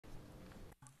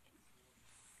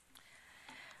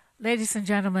Ladies and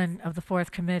gentlemen of the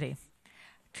Fourth Committee,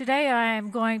 today I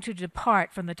am going to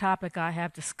depart from the topic I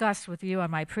have discussed with you on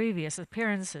my previous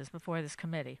appearances before this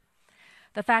committee.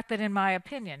 The fact that, in my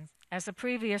opinion, as a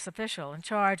previous official in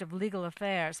charge of legal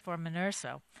affairs for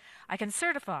MINURSO, I can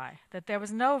certify that there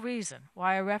was no reason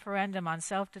why a referendum on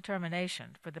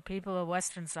self-determination for the people of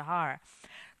Western Sahara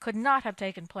could not have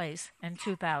taken place in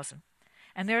 2000,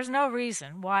 and there is no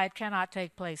reason why it cannot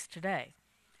take place today.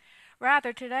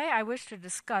 Rather, today I wish to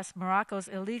discuss Morocco's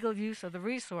illegal use of the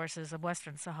resources of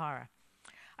Western Sahara.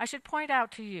 I should point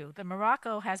out to you that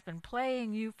Morocco has been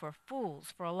playing you for fools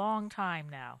for a long time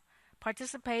now,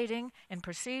 participating in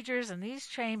procedures in these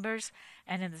chambers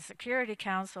and in the Security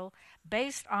Council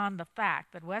based on the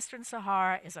fact that Western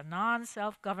Sahara is a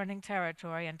non-self-governing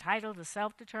territory entitled to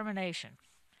self-determination,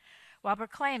 while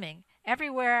proclaiming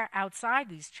everywhere outside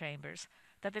these chambers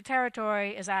that the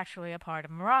territory is actually a part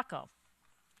of Morocco,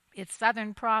 its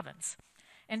southern province.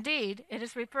 Indeed, it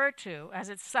is referred to as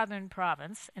its southern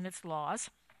province in its laws,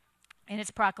 in its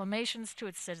proclamations to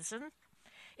its citizens,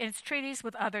 in its treaties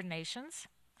with other nations.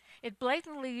 It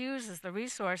blatantly uses the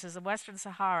resources of Western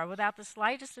Sahara without the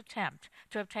slightest attempt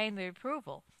to obtain the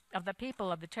approval of the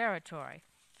people of the territory,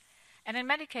 and in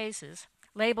many cases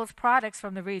labels products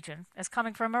from the region as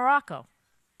coming from Morocco.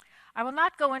 I will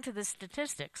not go into the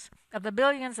statistics of the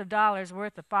billions of dollars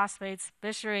worth of phosphates,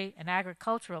 fishery, and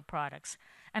agricultural products,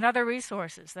 and other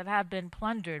resources that have been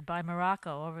plundered by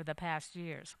Morocco over the past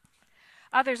years.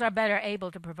 Others are better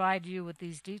able to provide you with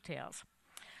these details.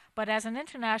 But as an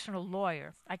international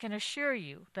lawyer, I can assure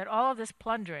you that all of this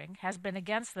plundering has been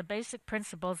against the basic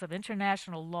principles of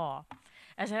international law,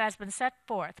 as it has been set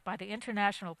forth by the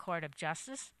International Court of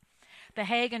Justice, the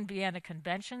Hague and Vienna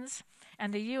Conventions,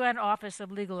 and the UN Office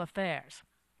of Legal Affairs.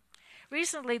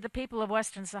 Recently, the people of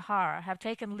Western Sahara have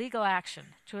taken legal action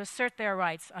to assert their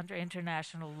rights under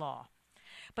international law.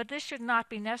 But this should not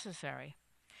be necessary.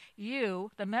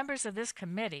 You, the members of this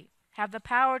committee, have the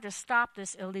power to stop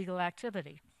this illegal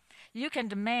activity. You can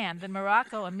demand that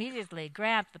Morocco immediately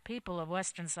grant the people of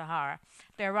Western Sahara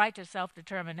their right to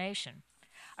self-determination,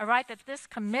 a right that this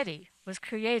committee was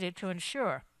created to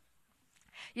ensure.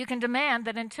 You can demand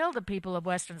that until the people of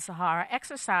Western Sahara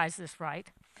exercise this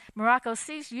right, Morocco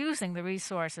cease using the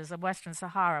resources of Western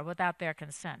Sahara without their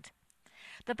consent.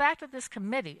 The fact that this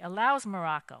committee allows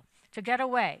Morocco to get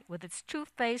away with its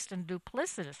two-faced and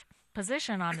duplicitous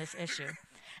position on this issue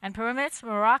and permits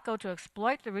Morocco to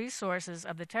exploit the resources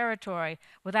of the territory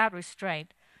without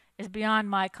restraint is beyond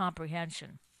my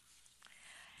comprehension.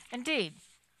 Indeed,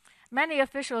 many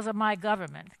officials of my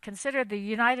government consider the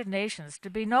United Nations to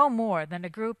be no more than a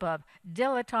group of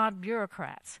dilettante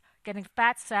bureaucrats getting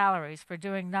fat salaries for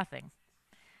doing nothing.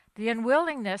 The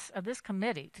unwillingness of this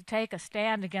committee to take a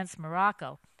stand against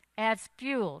Morocco adds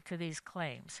fuel to these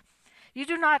claims. You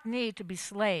do not need to be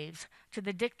slaves to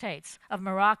the dictates of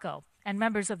Morocco and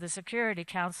members of the Security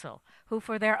Council who,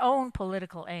 for their own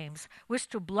political aims, wish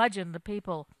to bludgeon the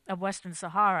people of Western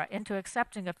Sahara into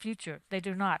accepting a future they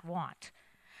do not want.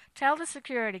 Tell the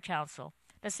Security Council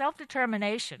that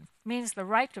self-determination means the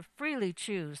right to freely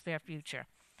choose their future.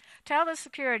 Tell the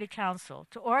Security Council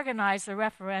to organize the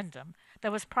referendum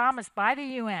that was promised by the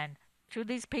UN to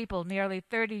these people nearly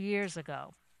 30 years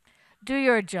ago. Do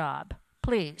your job,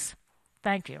 please.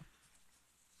 Thank you.